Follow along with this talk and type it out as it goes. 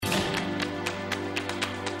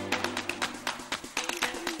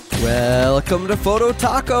Welcome to Photo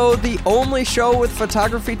Taco, the only show with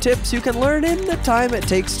photography tips you can learn in the time it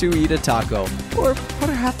takes to eat a taco, or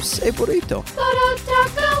perhaps a burrito. Photo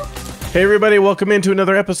Taco. Hey everybody, welcome into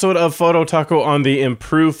another episode of Photo Taco on the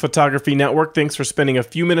Improved Photography Network. Thanks for spending a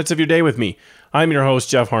few minutes of your day with me. I'm your host,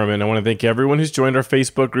 Jeff Harmon. I want to thank everyone who's joined our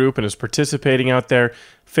Facebook group and is participating out there.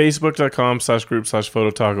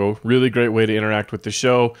 Facebook.com/group/PhotoTaco. Really great way to interact with the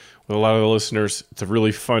show, with a lot of the listeners. It's a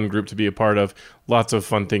really fun group to be a part of. Lots of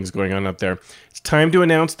fun things going on out there. It's time to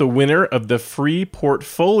announce the winner of the free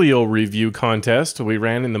portfolio review contest we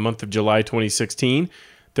ran in the month of July 2016.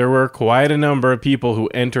 There were quite a number of people who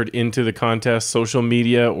entered into the contest, social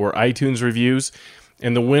media or iTunes reviews,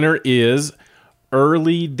 and the winner is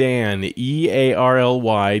Early Dan,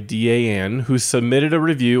 EARLYDAN, who submitted a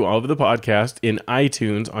review of the podcast in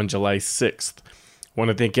iTunes on July 6th. I want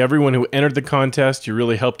to thank everyone who entered the contest. You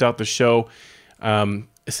really helped out the show.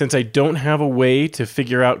 Since I don't have a way to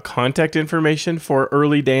figure out contact information for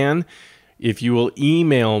Early Dan, if you will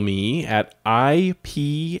email me at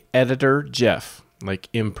IPEditorJeff, like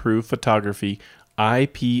Improve Photography,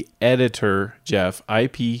 IPEditorJeff,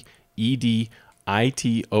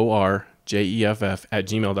 IPEDITORJEFF at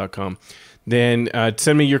gmail.com. Then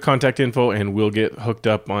send me your contact info and we'll get hooked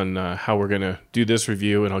up on how we're going to do this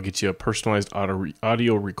review, and I'll get you a personalized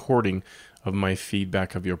audio recording of my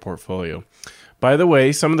feedback of your portfolio. By the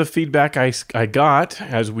way, some of the feedback I got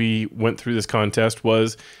as we went through this contest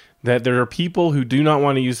was that there are people who do not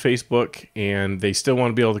want to use Facebook and they still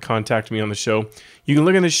want to be able to contact me on the show. You can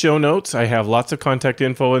look in the show notes. I have lots of contact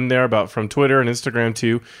info in there about from Twitter and Instagram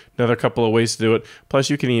too. Another couple of ways to do it.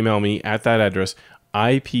 Plus you can email me at that address,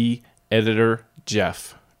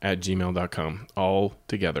 IPEditorJeff@gmail.com. All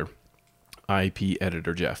together.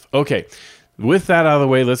 IPEditorJeff. Okay. With that out of the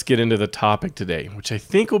way, let's get into the topic today, which I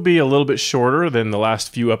think will be a little bit shorter than the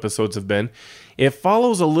last few episodes have been. It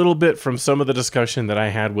follows a little bit from some of the discussion that I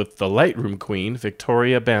had with the Lightroom queen,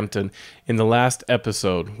 Victoria Bampton, in the last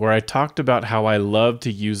episode, where I talked about how I love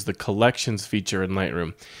to use the collections feature in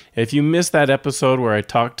Lightroom. If you missed that episode where I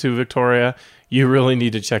talked to Victoria, you really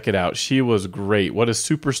need to check it out. She was great. What a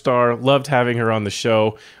superstar. Loved having her on the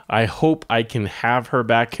show. I hope I can have her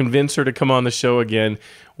back, convince her to come on the show again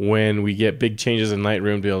when we get big changes in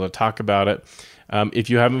Lightroom to be able to talk about it. If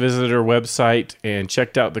you haven't visited her website and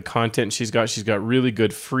checked out the content she's got really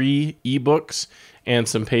good free ebooks and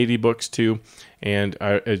some paid ebooks too. And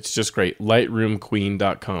it's just great.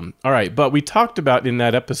 Lightroomqueen.com. All right, but we talked about in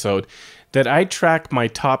that episode that I track my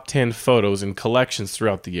top 10 photos and collections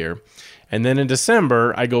throughout the year. And then in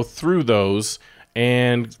December, I go through those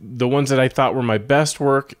and the ones that I thought were my best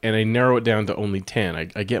work, and I narrow it down to only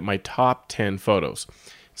 10. I get my top 10 photos.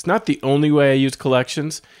 It's not the only way I use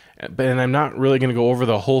collections, and I'm not really going to go over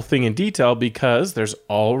the whole thing in detail because there's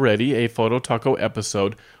already a Photo Taco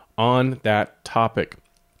episode on that topic.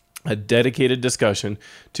 A dedicated discussion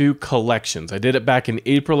to collections. I did it back in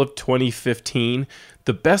April of 2015.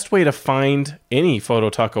 The best way to find any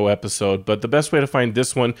Photo Taco episode, but the best way to find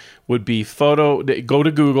this one would be go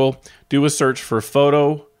to Google, do a search for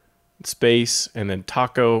photo, space, and then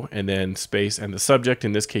taco, and then space, and the subject,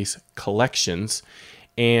 in this case, collections.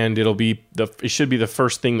 And it should be the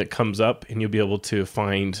first thing that comes up, and you'll be able to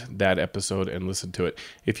find that episode and listen to it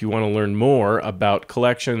if you want to learn more about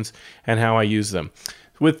collections and how I use them.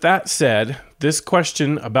 With that said, this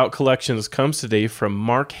question about collections comes today from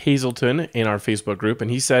Mark Hazelton in our Facebook group,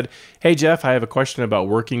 and he said, "Hey Jeff, I have a question about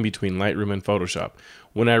working between Lightroom and Photoshop.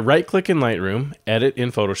 When I right-click in Lightroom, edit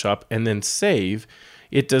in Photoshop, and then save,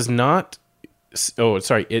 it does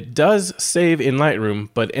save in Lightroom,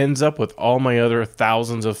 but ends up with all my other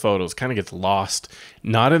thousands of photos. Kind of gets lost,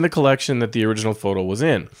 not in the collection that the original photo was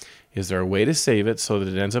in. Is there a way to save it so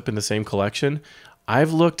that it ends up in the same collection?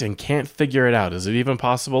 I've looked and can't figure it out. Is it even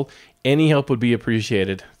possible? Any help would be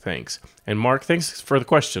appreciated. Thanks." And Mark, thanks for the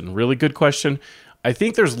question. Really good question. I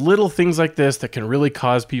think there's little things like this that can really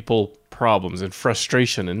cause people problems and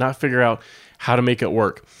frustration and not figure out how to make it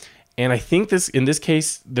work. And I think in this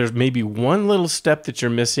case, there's maybe one little step that you're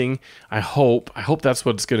missing. I hope that's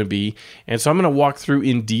what it's going to be. And so I'm going to walk through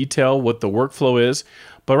in detail what the workflow is.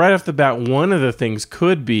 But right off the bat, one of the things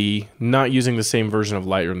could be not using the same version of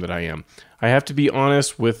Lightroom that I am. I have to be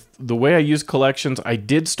honest with the way I use collections. I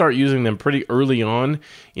did start using them pretty early on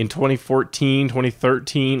in 2014,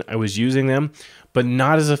 2013. I was using them, but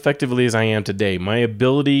not as effectively as I am today. My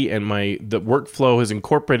ability and the workflow has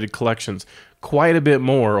incorporated collections quite a bit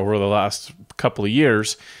more over the last couple of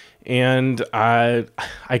years. And I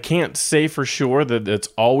can't say for sure that it's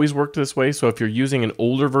always worked this way. So if you're using an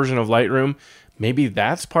older version of Lightroom, maybe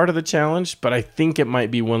that's part of the challenge, but I think it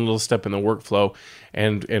might be one little step in the workflow,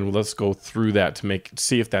 and let's go through that to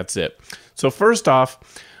see if that's it. So first off,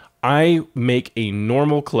 I make a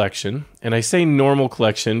normal collection, and I say normal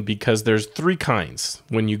collection because there's 3 kinds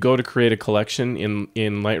when you go to create a collection in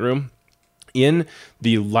Lightroom. In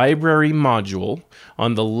the library module,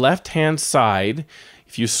 on the left-hand side,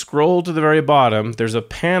 if you scroll to the very bottom, there's a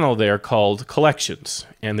panel there called Collections,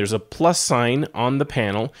 and there's a plus sign on the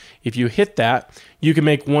panel. If you hit that, you can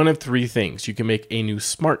make one of 3 things. You can make a new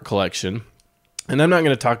Smart Collection, and I'm not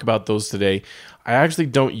going to talk about those today. I actually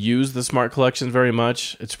don't use the Smart Collections very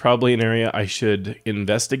much. It's probably an area I should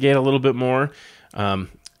investigate a little bit more.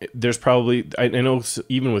 There's probably, I know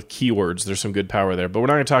even with keywords, there's some good power there, but we're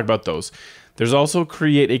not going to talk about those. There's also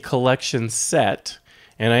create a collection set,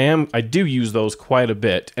 and I do use those quite a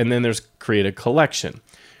bit. And then there's create a collection.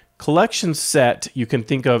 Collection set you can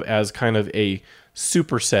think of as kind of a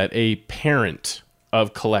superset, a parent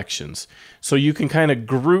of collections. So you can kind of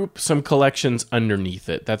group some collections underneath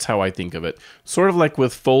it. That's how I think of it. Sort of like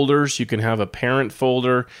with folders, you can have a parent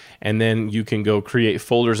folder, and then you can go create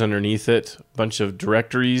folders underneath it, a bunch of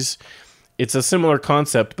directories. It's a similar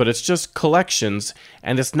concept, but it's just collections,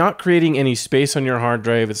 and it's not creating any space on your hard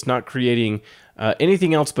drive. It's not creating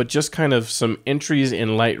anything else, but just kind of some entries in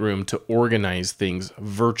Lightroom to organize things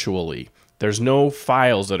virtually. There's no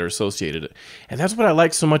files that are associated. And that's what I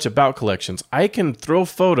like so much about collections. I can throw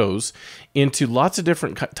photos into lots of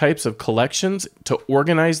different types of collections to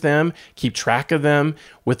organize them, keep track of them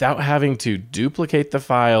without having to duplicate the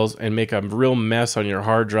files and make a real mess on your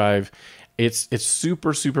hard drive. It's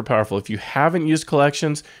super, super powerful. If you haven't used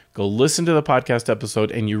collections, go listen to the podcast episode,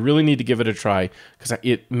 and you really need to give it a try because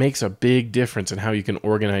it makes a big difference in how you can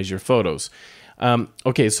organize your photos.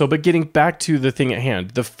 But getting back to the thing at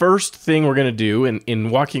hand, the first thing we're going to do in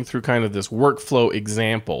walking through kind of this workflow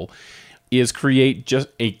example is create just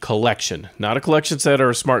a collection, not a collection set or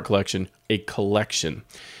a Smart Collection, a collection.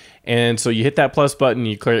 And so you hit that plus button,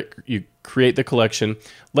 you create the collection.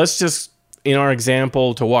 Let's just, in our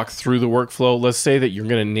example, to walk through the workflow, let's say that you're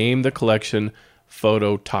going to name the collection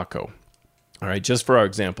Photo Taco. All right, just for our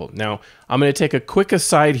example. Now, I'm going to take a quick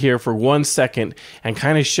aside here for 1 second and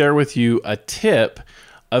kind of share with you a tip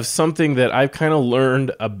of something that I've kind of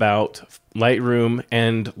learned about Lightroom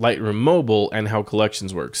and Lightroom Mobile and how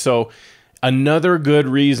collections work. So another good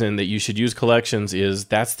reason that you should use collections is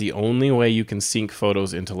that's the only way you can sync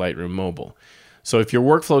photos into Lightroom Mobile. So if your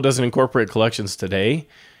workflow doesn't incorporate collections today,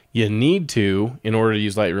 you need to in order to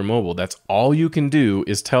use Lightroom Mobile. That's all you can do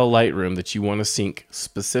is tell Lightroom that you want to sync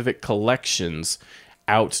specific collections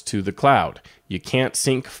out to the cloud. You can't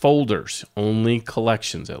sync folders, only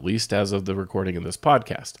collections, at least as of the recording of this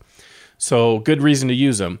podcast. So good reason to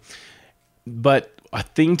use them. But a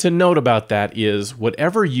thing to note about that is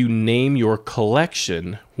whatever you name your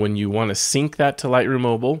collection when you want to sync that to Lightroom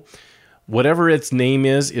Mobile, whatever its name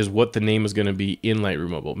is what the name is going to be in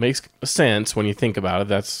Lightroom Mobile. It makes sense when you think about it.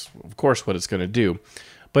 That's, of course, what it's going to do.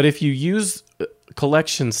 But if you use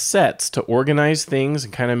collection sets to organize things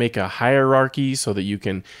and kind of make a hierarchy so that you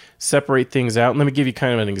can separate things out. Let me give you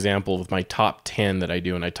kind of an example of my top 10 that I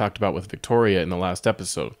do, and I talked about with Victoria in the last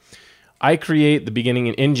episode. I create,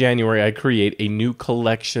 in January, I create a new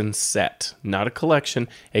collection set. Not a collection,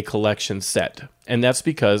 a collection set. And that's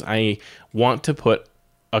because I want to put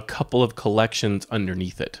a couple of collections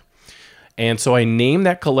underneath it. And so I named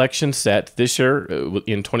that collection set this year,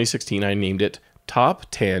 in 2016, I named it Top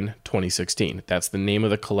 10 2016. That's the name of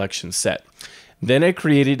the collection set. Then I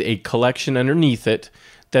created a collection underneath it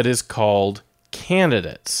that is called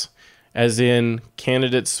Candidates, as in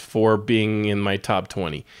candidates for being in my top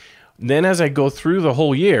 20. Then as I go through the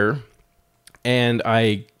whole year and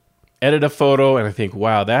I edit a photo and I think,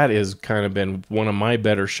 wow, that has kind of been one of my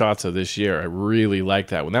better shots of this year. I really like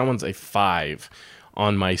that one. That one's a 5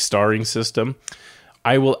 on my starring system.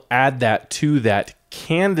 I will add that to that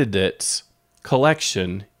candidates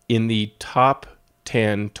collection in the top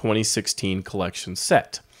 10 2016 collection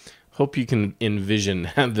set. Hope you can envision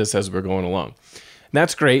this as we're going along.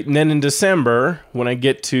 That's great. And then in December, when I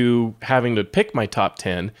get to having to pick my top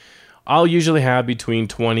 10, I'll usually have between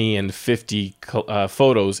 20 and 50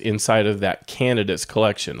 photos inside of that candidates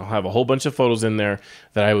collection. I'll have a whole bunch of photos in there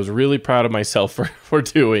that I was really proud of myself for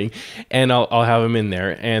doing, and I'll have them in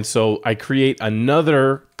there. And so I create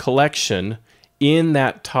another collection in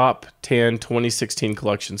that top 10 2016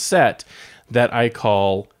 collection set that I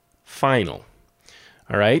call Final.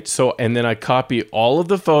 All right. So, and then I copy all of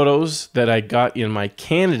the photos that I got in my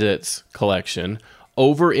candidates collection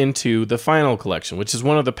over into the Final collection, which is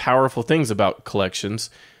one of the powerful things about collections,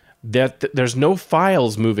 that there's no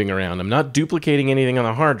files moving around. I'm not duplicating anything on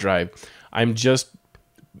the hard drive. I'm just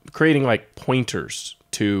creating like pointers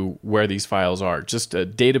to where these files are. Just a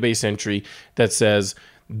database entry that says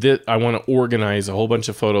that I want to organize a whole bunch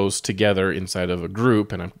of photos together inside of a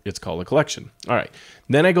group, and it's called a collection. All right.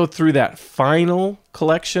 Then I go through that final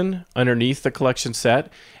collection underneath the collection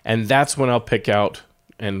set, and that's when I'll pick out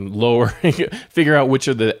and figure out which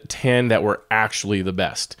are the 10 that were actually the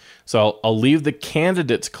best. So I'll leave the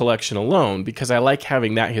candidates collection alone because I like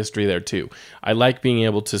having that history there too. I like being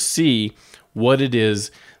able to see what it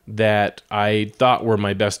is that I thought were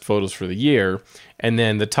my best photos for the year. And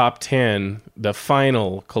then the top 10, the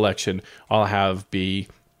final collection, I'll have be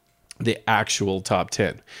the actual top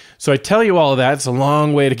 10. So I tell you all of that. It's a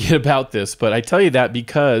long way to get about this, but I tell you that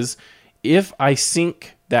because if I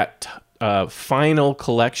sync that final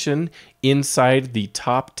collection inside the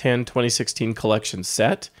top 10 2016 collection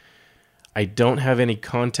set, I don't have any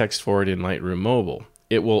context for it in Lightroom Mobile.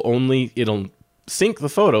 It'll sync the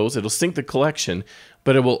photos, it'll sync the collection,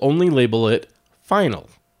 but it will only label it final.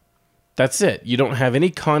 That's it. You don't have any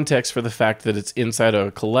context for the fact that it's inside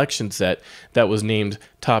a collection set that was named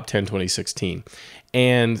Top 10 2016.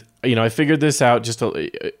 And, I figured this out just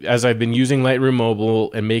as I've been using Lightroom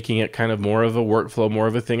Mobile and making it kind of more of a workflow, more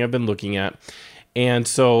of a thing I've been looking at. And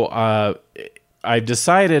so I've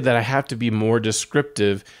decided that I have to be more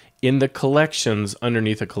descriptive in the collections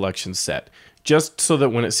underneath a collection set, just so that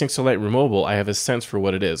when it syncs to Lightroom Mobile, I have a sense for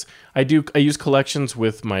what it is. I use collections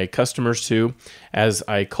with my customers too, as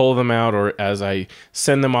I cull them out or as I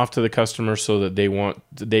send them off to the customer so that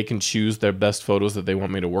they can choose their best photos that they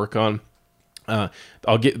want me to work on.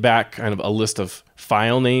 I'll get back kind of a list of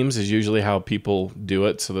file names is usually how people do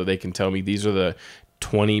it, so that they can tell me these are the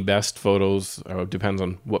 20 best photos, or it depends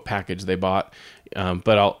on what package they bought.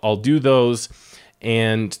 But I'll do those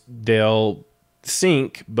and they'll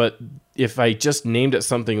sync. But if I just named it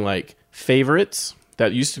something like favorites,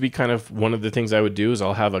 that used to be kind of one of the things I would do, is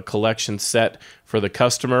I'll have a collection set for the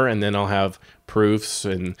customer, and then I'll have proofs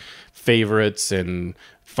and favorites and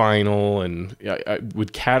final, and I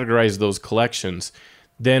would categorize those collections.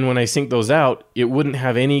 Then when I sync those out, it wouldn't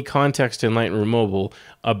have any context in Lightroom Mobile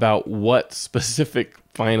about what specific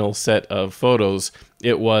final set of photos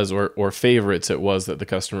it was or favorites it was that the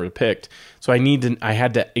customer picked. So I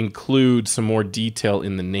had to include some more detail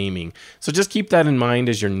in the naming. So just keep that in mind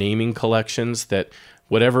as you're naming collections, that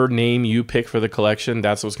whatever name you pick for the collection,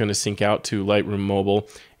 that's what's going to sync out to Lightroom Mobile.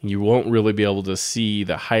 And you won't really be able to see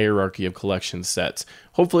the hierarchy of collection sets.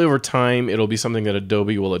 Hopefully over time, it'll be something that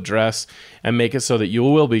Adobe will address and make it so that you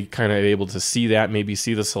will be kind of able to see that, maybe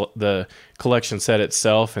see the collection set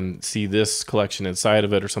itself and see this collection inside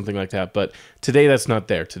of it or something like that. But today that's not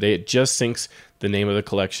there. Today it just syncs the name of the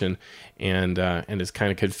collection, and it's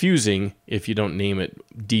kind of confusing if you don't name it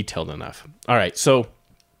detailed enough. All right, so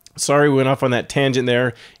sorry we went off on that tangent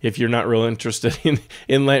there. If you're not real interested in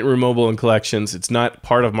Lightroom Mobile and collections, it's not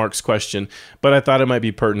part of Mark's question, but I thought it might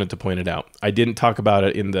be pertinent to point it out. I didn't talk about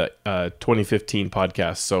it in the 2015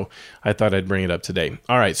 podcast, so I thought I'd bring it up today.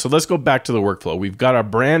 All right, so let's go back to the workflow. We've got a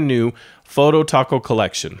brand new Photo Taco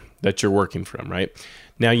collection that you're working from, right?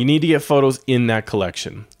 Now, you need to get photos in that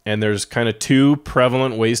collection, and there's kind of two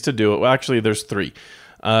prevalent ways to do it. Well, actually, there's three.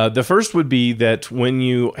 The first would be that when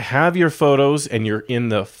you have your photos and you're in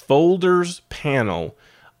the folders panel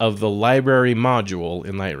of the library module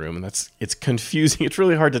in Lightroom, and it's confusing. It's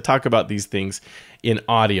really hard to talk about these things in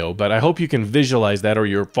audio, but I hope you can visualize that, or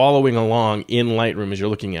you're following along in Lightroom as you're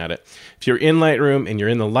looking at it. If you're in Lightroom and you're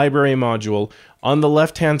in the library module, on the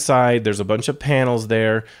left-hand side, there's a bunch of panels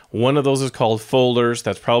there. One of those is called folders.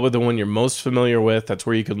 That's probably the one you're most familiar with. That's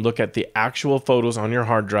where you can look at the actual photos on your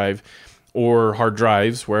hard drive or hard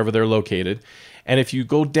drives, wherever they're located. And if you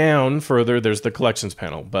go down further, there's the collections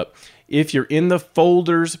panel. But if you're in the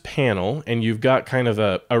folders panel and you've got kind of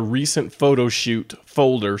a recent photo shoot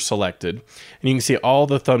folder selected, and you can see all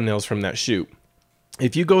the thumbnails from that shoot.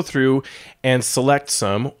 If you go through and select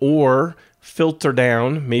some or filter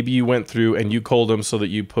down, maybe you went through and you culled them so that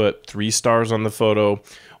you put 3 stars on the photo,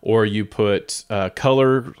 or you put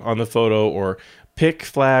color on the photo, or pick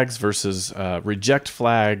flags versus reject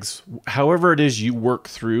flags, however it is you work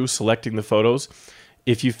through selecting the photos.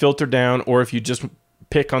 If you filter down, or if you just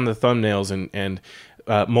pick on the thumbnails and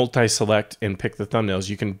multi-select and pick the thumbnails,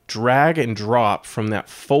 you can drag and drop from that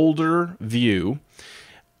folder view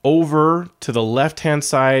over to the left-hand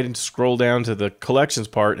side and scroll down to the collections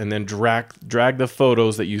part, and then drag the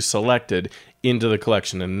photos that you selected into the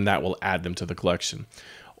collection, and that will add them to the collection.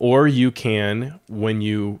 Or you can, when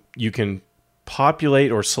you can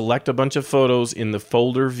populate or select a bunch of photos in the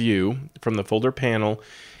folder view from the folder panel,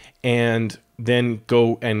 and then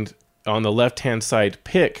go and on the left-hand side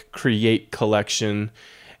pick create collection,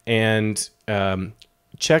 and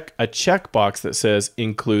check a checkbox that says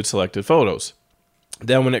include selected photos.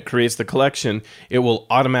 Then when it creates the collection, it will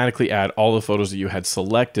automatically add all the photos that you had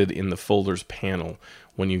selected in the folders panel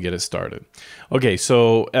when you get it started. Okay,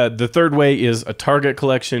 so the third way is a target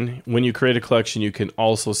collection. When you create a collection, you can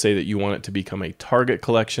also say that you want it to become a target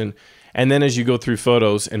collection. And then as you go through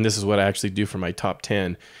photos, and this is what I actually do for my top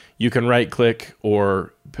 10, you can right click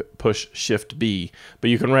or push Shift B, but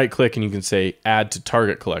you can right click and you can say add to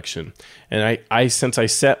target collection. And I since I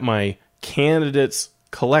set my candidates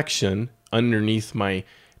collection underneath my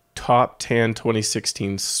top 10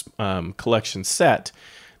 2016 collection set,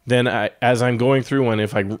 then as I'm going through one,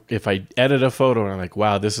 if I edit a photo and I'm like,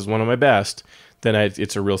 wow, this is one of my best, then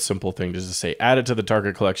it's a real simple thing just to say add it to the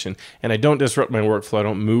target collection, and I don't disrupt my workflow. I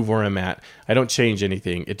don't move where I'm at. I don't change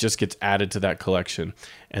anything. It just gets added to that collection,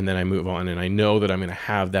 and then I move on, and I know that I'm going to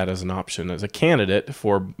have that as an option as a candidate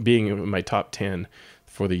for being in my top 10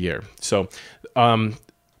 for the year. So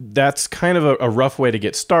that's kind of a rough way to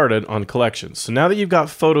get started on collections. So now that you've got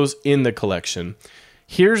photos in the collection,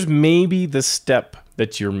 here's maybe the step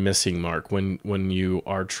that you're missing, Mark, when you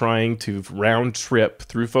are trying to round trip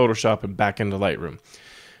through Photoshop and back into Lightroom.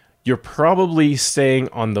 You're probably staying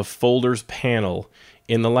on the folders panel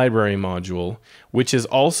in the library module, which is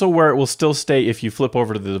also where it will still stay if you flip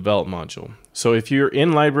over to the develop module. So if you're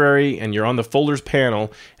in library and you're on the folders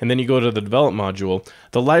panel and then you go to the develop module,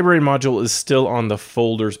 the library module is still on the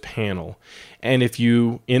folders panel. And if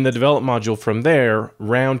you, in the develop module from there,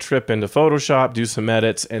 round trip into Photoshop, do some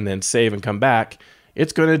edits, and then save and come back,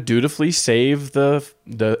 it's going to dutifully save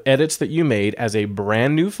the edits that you made as a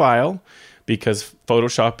brand new file, because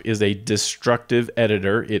Photoshop is a destructive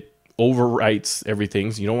editor. It overwrites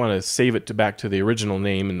everything. So you don't want to save it back to the original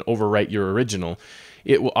name and overwrite your original.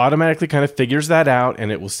 It will automatically kind of figures that out, and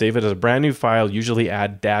it will save it as a brand new file, usually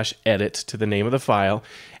add -edit to the name of the file,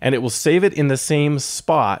 and it will save it in the same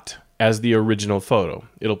spot as the original photo.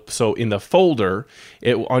 So in the folder,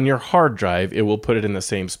 on your hard drive, it will put it in the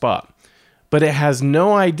same spot. But it has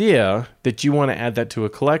no idea that you want to add that to a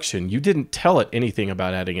collection. You didn't tell it anything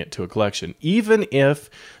about adding it to a collection. Even if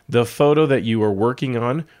the photo that you were working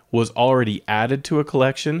on was already added to a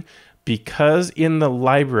collection, because in the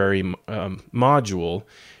library module,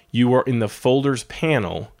 you are in the folders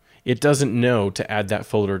panel, it doesn't know to add that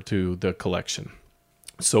folder to the collection.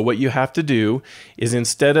 So what you have to do is,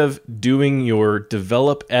 instead of doing your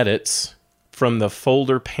develop edits from the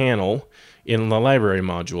folder panel in the library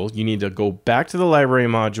module, you need to go back to the library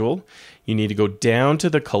module, you need to go down to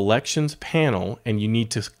the collections panel, and you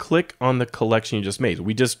need to click on the collection you just made.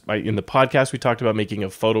 In the podcast, we talked about making a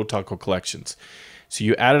photo taco collections. So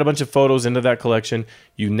you added a bunch of photos into that collection.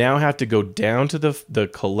 You now have to go down to the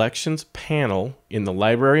collections panel in the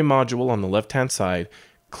library module on the left-hand side,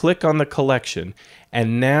 click on the collection,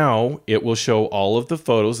 and now it will show all of the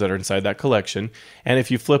photos that are inside that collection. And if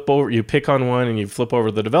you pick on one and you flip over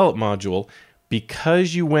the develop module,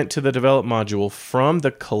 because you went to the develop module from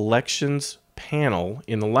the collections panel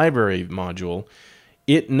in the library module,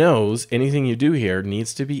 it knows anything you do here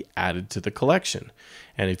needs to be added to the collection.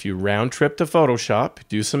 And if you round trip to Photoshop,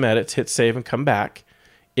 do some edits, hit save and come back,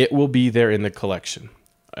 it will be there in the collection.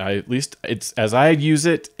 At least it's as I use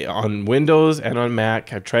it on Windows and on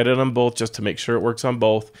Mac. I've tried it on both just to make sure it works on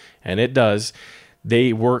both, and it does.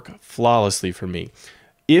 They work flawlessly for me.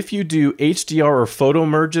 If you do HDR or photo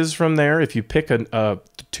merges from there, if you pick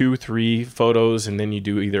 2-3 photos and then you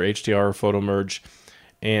do either HDR or photo merge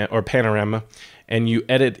or panorama, and you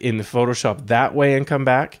edit in Photoshop that way and come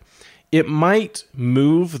back, it might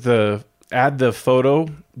add the photo,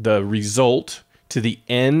 the result, to the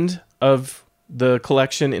end of the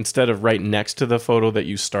collection instead of right next to the photo that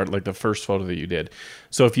you start, like the first photo that you did.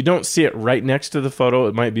 So if you don't see it right next to the photo,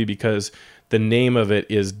 it might be because the name of it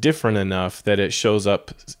is different enough that it shows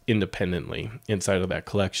up independently inside of that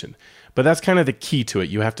collection. But that's kind of the key to it.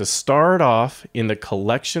 You have to start off in the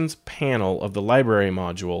collections panel of the library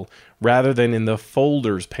module rather than in the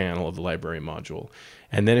folders panel of the library module.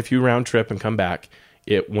 And then if you round trip and come back,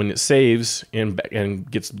 when it saves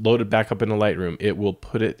and gets loaded back up into Lightroom, it will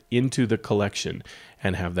put it into the collection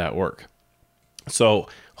and have that work. So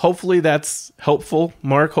hopefully that's helpful,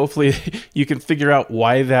 Mark. Hopefully you can figure out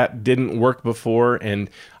why that didn't work before. And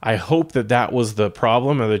I hope that was the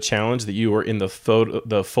problem or the challenge, that you were in the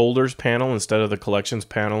folders panel instead of the collections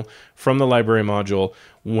panel from the library module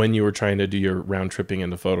when you were trying to do your round tripping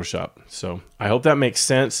into Photoshop. So I hope that makes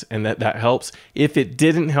sense and that helps. If it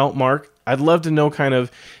didn't help, Mark, I'd love to know kind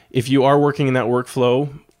of, if you are working in that workflow,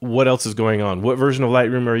 what else is going on? What version of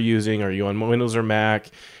Lightroom are you using? Are you on Windows or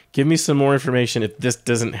Mac? Give me some more information if this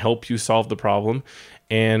doesn't help you solve the problem.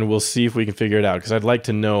 and we'll see if we can figure it out, because I'd like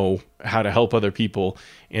to know how to help other people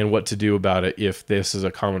and what to do about it if this is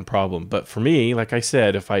a common problem. But for me, like I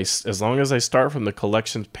said, as long as I start from the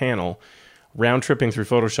collections panel, round tripping through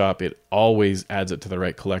Photoshop, it always adds it to the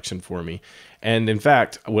right collection for me. And in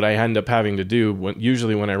fact, what I end up having to do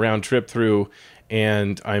usually when I round trip through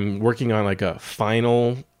and I'm working on like a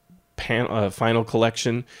final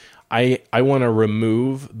collection, I want to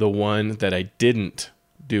remove the one that I didn't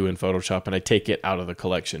do in Photoshop, and I take it out of the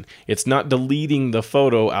collection. It's not deleting the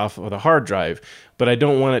photo off of the hard drive, but I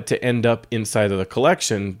don't want it to end up inside of the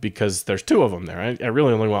collection because there's 2 of them there. I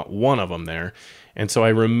really only want 1 of them there. And so I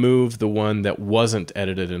remove the one that wasn't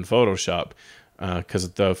edited in Photoshop, because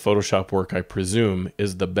the Photoshop work, I presume,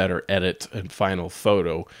 is the better edit and final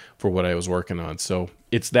photo for what I was working on. So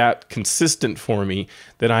it's that consistent for me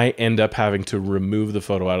that I end up having to remove the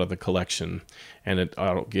photo out of the collection, and it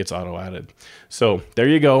gets auto-added. So there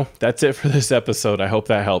you go. That's it for this episode. I hope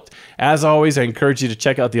that helped. As always, I encourage you to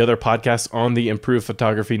check out the other podcasts on the Improved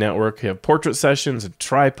Photography Network. We have Portrait Sessions, and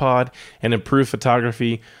Tripod, and Improved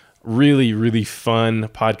Photography. Really, really fun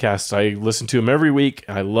podcasts. I listen to them every week,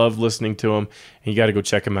 and I love listening to them. And you got to go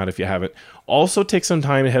check them out if you haven't. Also, take some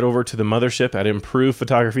time to head over to the mothership at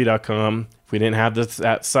improvephotography.com. If we didn't have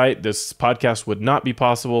that site, this podcast would not be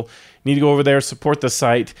possible. You need to go over there, support the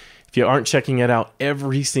site. If you aren't checking it out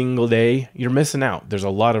every single day, you're missing out. There's a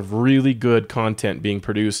lot of really good content being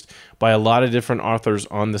produced by a lot of different authors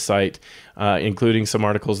on the site, including some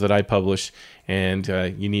articles that I publish, and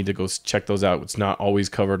you need to go check those out. It's not always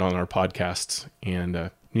covered on our podcasts, and you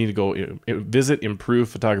need to go visit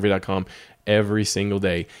improvephotography.com every single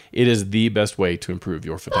day. It is the best way to improve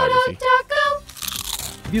your photography.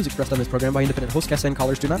 The views expressed on this program by independent host guests and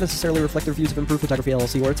callers do not necessarily reflect the views of Improved Photography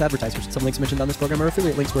LLC or its advertisers. Some links mentioned on this program are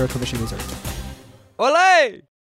affiliate links where a permission reserved. Olé!